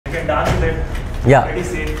we're done with it. Yeah. Pretty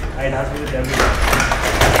safe. It has to be with everyone.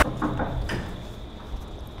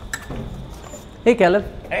 Hey, Caleb.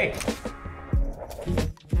 Hey.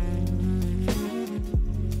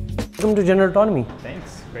 Welcome to General Autonomy.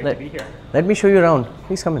 Thanks. Great to be here. Let me show you around.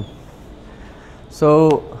 Please come in.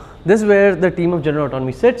 So, this is where the team of General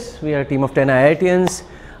Autonomy sits. We are a team of 10 IITians.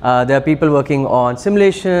 There are people working on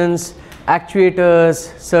simulations,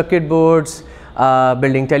 actuators, circuit boards,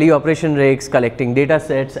 building teleoperation rigs, collecting data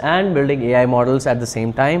sets, and building AI models at the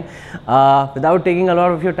same time. Without taking a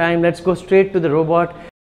lot of your time, let's go straight to the robot.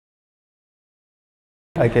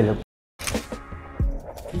 Hi, Caleb.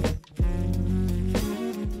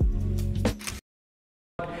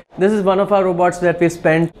 This is one of our robots that we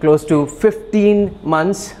spent close to 15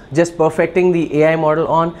 months just perfecting the AI model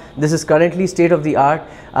on. This is currently state of the art,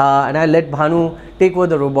 and I'll let Bhanu take over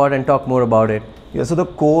the robot and talk more about it. Yeah, so the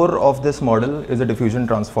core of this model is a diffusion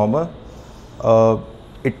transformer.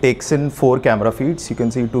 It takes in 4 camera feeds. You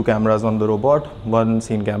can see 2 cameras on the robot, 1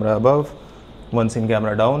 scene camera above, 1 scene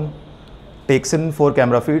camera down. Takes in 4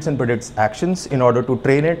 camera feeds and predicts actions. In order to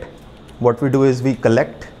train it, what we do is we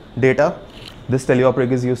collect data. This teleop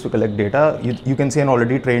rig is used to collect data. You can see an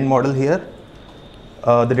already trained model here.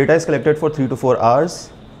 The data is collected for 3 to 4 hours.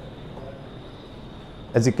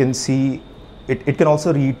 As you can see, it can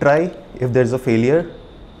also retry if there's a failure.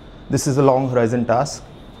 This is a long horizon task.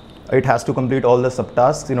 It has to complete all the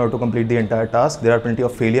subtasks in order to complete the entire task. There are plenty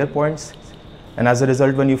of failure points. And as a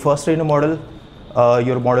result, when you first train a model,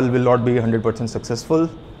 your model will not be 100% successful.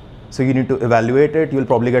 So you need to evaluate it. You'll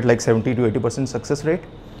probably get like 70 to 80% success rate.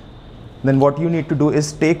 Then what you need to do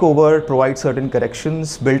is take over, provide certain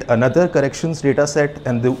corrections, build another corrections data set,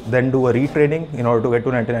 and then do a retraining in order to get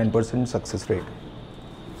to 99% success rate.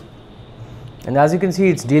 And as you can see,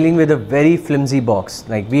 it's dealing with a very flimsy box.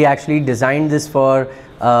 Like, we actually designed this for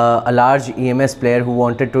a large EMS player who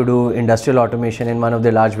wanted to do industrial automation in one of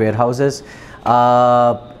their large warehouses.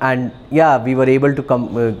 And yeah, we were able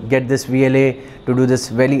to get this VLA to do this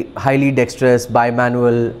very highly dexterous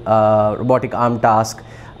bimanual robotic arm task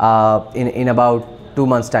in about 2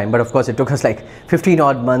 months time. But of course, it took us like 15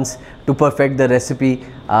 odd months to perfect the recipe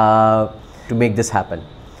to make this happen.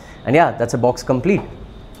 And yeah, that's a box complete.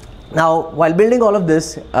 Now, while building all of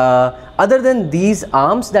this, other than these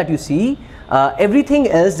arms that you see, everything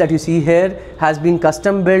else that you see here has been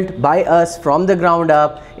custom built by us from the ground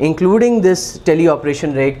up, including this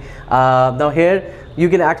teleoperation rig. Now here, you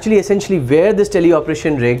can actually essentially wear this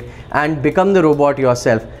teleoperation rig and become the robot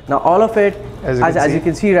yourself. Now all of it, as you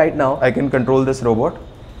can see right now, I can control this robot.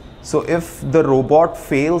 So if the robot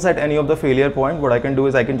fails at any of the failure point, what I can do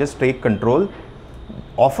is I can just take control,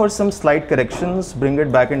 offer some slight corrections, bring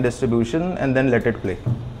it back in distribution, and then let it play.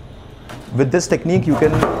 With this technique, you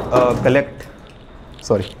can collect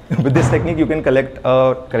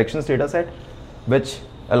a corrections data set, which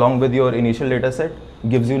along with your initial data set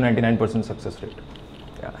gives you 99% success rate.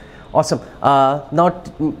 Yeah. Awesome. Now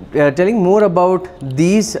telling more about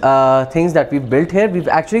these things that we've built here, we've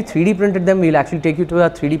actually 3D printed them. We'll actually take you to our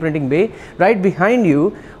 3D printing bay. Right behind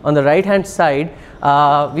you on the right hand side,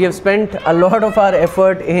 we have spent a lot of our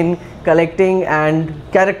effort in collecting and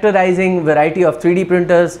characterizing variety of 3D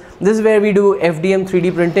printers. This is where we do FDM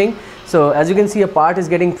 3D printing. So as you can see, a part is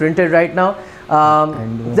getting printed right now.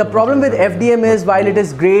 The problem with FDM is, while it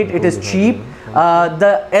is great, it is cheap.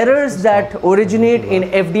 The errors that originate in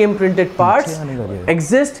FDM printed parts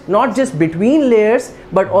exist not just between layers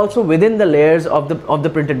but also within the layers of the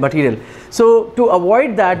printed material. So to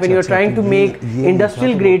avoid that, when you're trying to make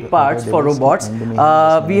industrial grade parts for robots,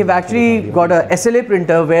 we have actually got a SLA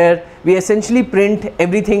printer where we essentially print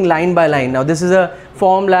everything line by line. Now this is a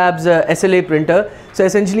Formlabs SLA printer. So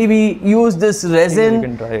essentially we use this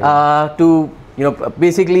resin to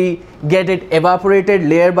basically get it evaporated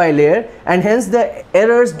layer by layer, and hence the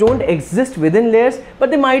errors don't exist within layers, but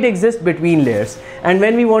they might exist between layers. And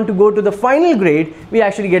when we want to go to the final grade, we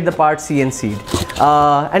actually get the part CNC'd.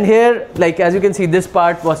 And here, like as you can see, this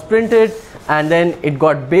part was printed and then it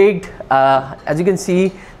got baked. As you can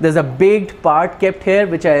see, there's a baked part kept here,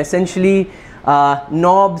 which are essentially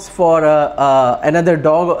knobs for another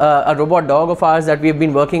dog, a robot dog of ours that we have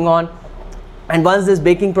been working on. And once this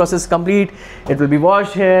baking process is complete, it will be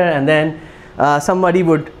washed here, and then somebody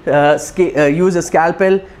would use a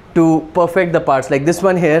scalpel to perfect the parts. Like this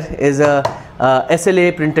one here is a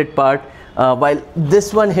SLA printed part, while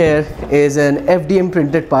this one here is an FDM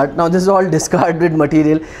printed part. Now this is all discarded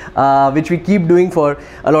material, which we keep doing for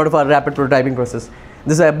a lot of our rapid prototyping process.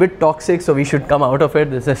 This is a bit toxic, so we should come out of it.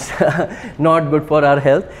 This is not good for our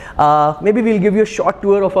health. Maybe we'll give you a short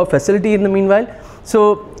tour of our facility in the meanwhile.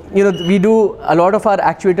 So we do a lot of our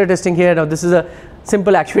actuator testing here. Now this is a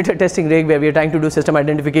simple actuator testing rig where we are trying to do system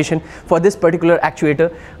identification for this particular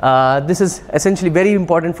actuator. This is essentially very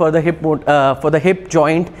important for the hip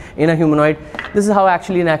joint in a humanoid. This is how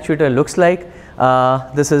actually an actuator looks like.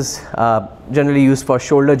 This is generally used for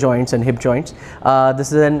shoulder joints and hip joints.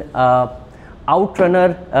 This is an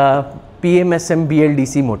Outrunner PMSM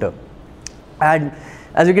BLDC motor. And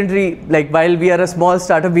as you can see, like while we are a small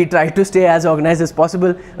startup, we try to stay as organized as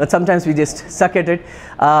possible, but sometimes we just suck at it.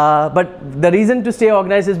 But the reason to stay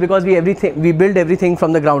organized is because we build everything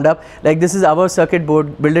from the ground up. Like this is our circuit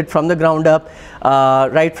board, build it from the ground up,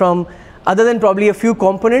 right from, other than probably a few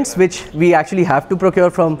components which we actually have to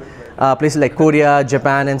procure from places like Korea,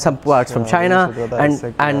 Japan, and some parts from China,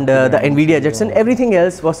 and the NVIDIA Jetson. Everything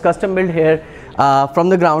else was custom built here from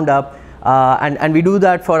the ground up. And we do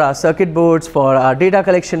that for our circuit boards, for our data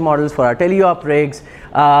collection models, for our teleop rigs,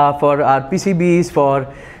 for our PCBs, for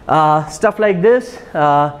stuff like this.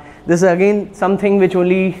 This is again something which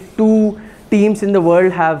only 2 teams in the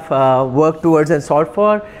world have worked towards and solved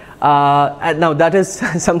for. And now that is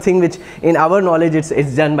something which in our knowledge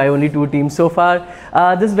it's done by only 2 teams so far.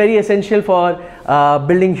 This is very essential for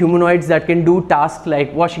building humanoids that can do tasks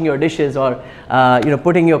like washing your dishes or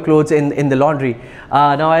putting your clothes in the laundry.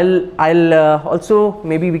 Now I'll also,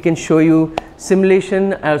 maybe we can show you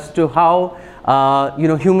simulation as to how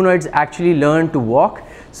humanoids actually learn to walk.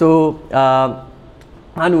 So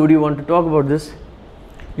Bhanu, would you want to talk about this?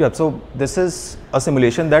 Yeah, so this is a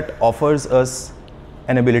simulation that offers us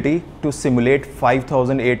an ability to simulate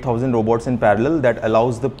 5,000, 8,000 robots in parallel that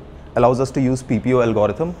allows us to use PPO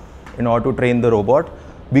algorithm in order to train the robot.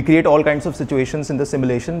 We create all kinds of situations in the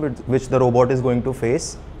simulation which the robot is going to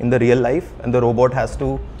face in the real life, and the robot has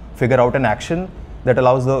to figure out an action that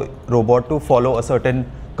allows the robot to follow a certain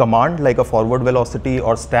command like a forward velocity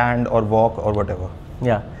or stand or walk or whatever.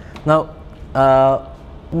 Yeah. Now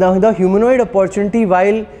the humanoid opportunity,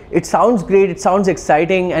 while it sounds great, it sounds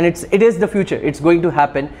exciting, and it is the future, it's going to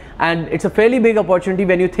happen, and it's a fairly big opportunity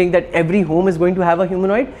when you think that every home is going to have a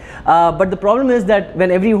humanoid. But the problem is that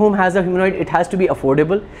when every home has a humanoid, it has to be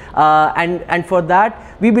affordable, and for that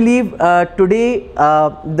we believe today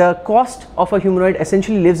the cost of a humanoid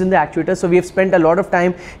essentially lives in the actuators. So we have spent a lot of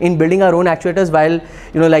time in building our own actuators, while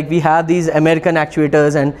like we have these American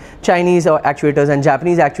actuators and Chinese actuators and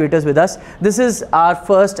Japanese actuators with us. This is our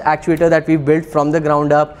first actuator that we've built from the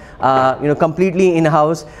ground up, completely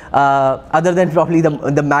in-house, other than probably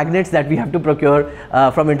the magnets that we have to procure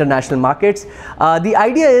from international markets. The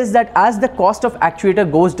idea is that as the cost of actuator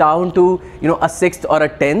goes down to a 1/6 or a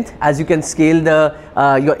 1/10, as you can scale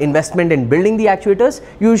your investment in building the actuators,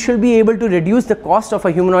 you should be able to reduce the cost of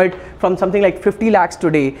a humanoid from something like 50 lakhs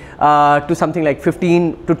today to something like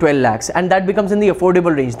 15 to 12 lakhs, and that becomes in the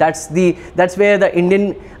affordable range. That's where the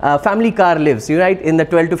Indian family car lives, right, in the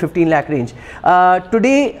 12 to 15 lakh range.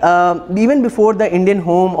 Today, even before the Indian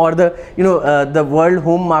home or the world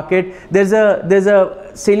home market, there's a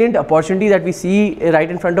salient opportunity that we see right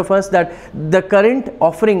in front of us, that the current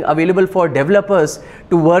offering available for developers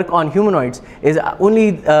to work on humanoids is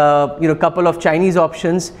only couple of Chinese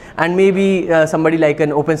options, and maybe somebody like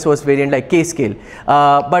an open source variant like K-Scale,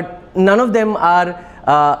 but none of them are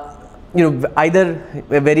either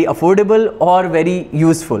very affordable or very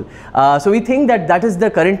useful. So we think that is the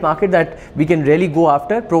current market that we can really go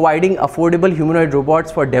after, providing affordable humanoid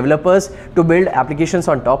robots for developers to build applications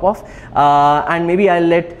on top of. And maybe I'll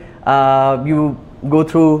let you go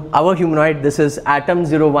through our humanoid. This is Atom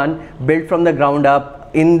 01, built from the ground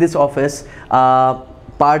up in this office.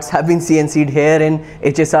 Parts have been CNC'd here in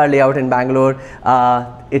HSR Layout in Bangalore.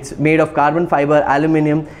 It's made of carbon fiber,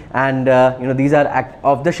 aluminium, and these are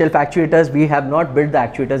off-the-shelf actuators. We have not built the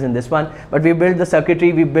actuators in this one, but we built the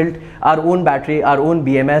circuitry, we built our own battery, our own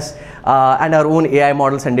BMS, and our own AI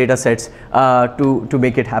models and data sets to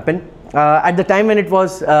make it happen. At the time when it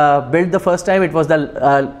was built the first time, it was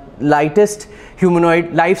the lightest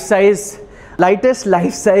humanoid, lightest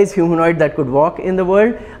life-size humanoid that could walk in the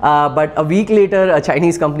world, but a week later a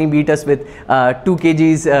Chinese company beat us with 2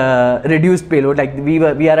 kgs reduced payload. Like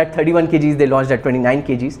we are at 31 kgs, they launched at 29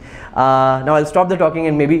 kgs. Now I'll stop the talking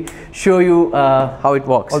and maybe show you how it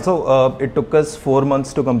walks. Also, it took us 4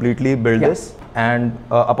 months to completely build this, and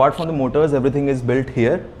apart from the motors, everything is built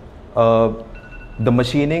here. The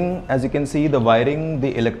machining, as you can see, the wiring,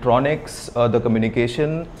 the electronics, the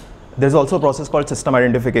communication. There's also a process called system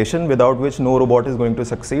identification, without which no robot is going to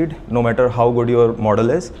succeed, no matter how good your model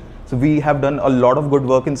is. So we have done a lot of good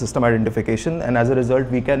work in system identification, and as a result,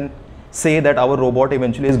 we can say that our robot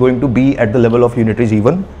eventually is going to be at the level of Unity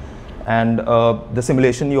G1. And the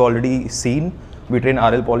simulation you already seen, we train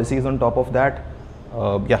RL policies on top of that.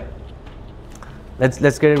 Yeah.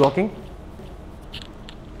 Let's get it walking.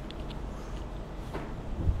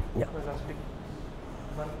 Yeah. Velocity.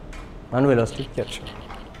 One velocity. Yeah, sure.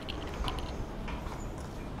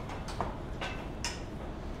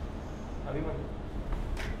 Abhi one.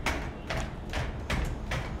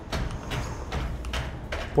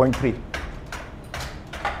 0.3.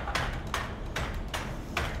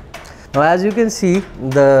 Now, as you can see,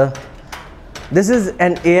 this is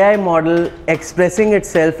an AI model expressing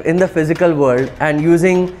itself in the physical world and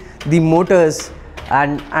using the motors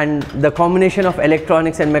and the combination of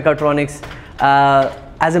electronics and mechatronics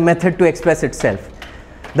as a method to express itself.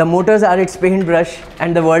 The motors are its paintbrush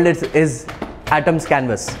and the world is Atom's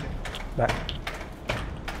canvas. Back.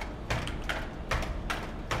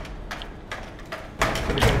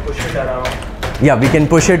 So we can push it around. Yeah, we can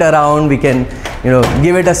push it around, we can,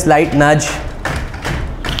 give it a slight nudge.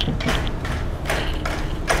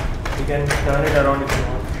 We can turn it around if you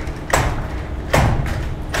want.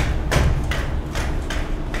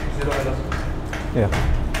 Zero velocity. Yeah.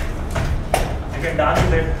 You can dance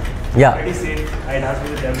with it. Yeah. Pretty safe. I dance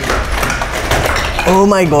with it every day. Oh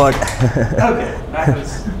my god. Okay,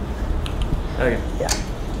 backwards. Okay.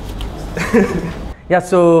 Yeah,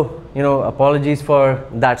 so, apologies for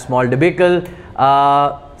that small debacle.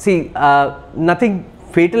 Nothing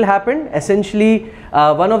fatal happened. Essentially,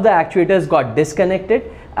 one of the actuators got disconnected,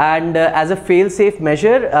 and as a fail-safe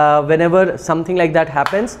measure, whenever something like that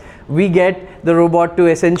happens, we get the robot to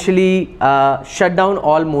essentially shut down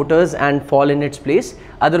all motors and fall in its place.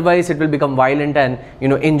 Otherwise, it will become violent and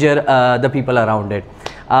injure the people around it.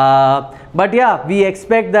 But yeah, we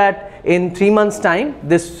expect that in 3 months' time,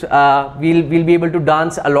 this we'll be able to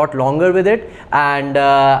dance a lot longer with it, and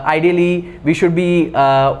ideally we should be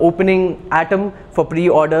opening Atom for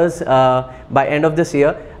pre-orders by end of this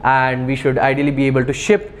year, and we should ideally be able to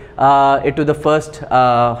ship it to the first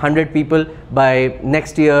 100 people by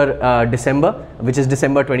next year December, which is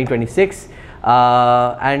December 2026.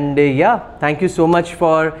 Yeah, thank you so much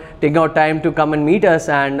for taking out time to come and meet us,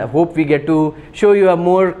 and hope we get to show you a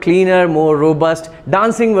more cleaner, more robust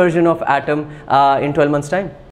dancing version of Atom in 12 months time.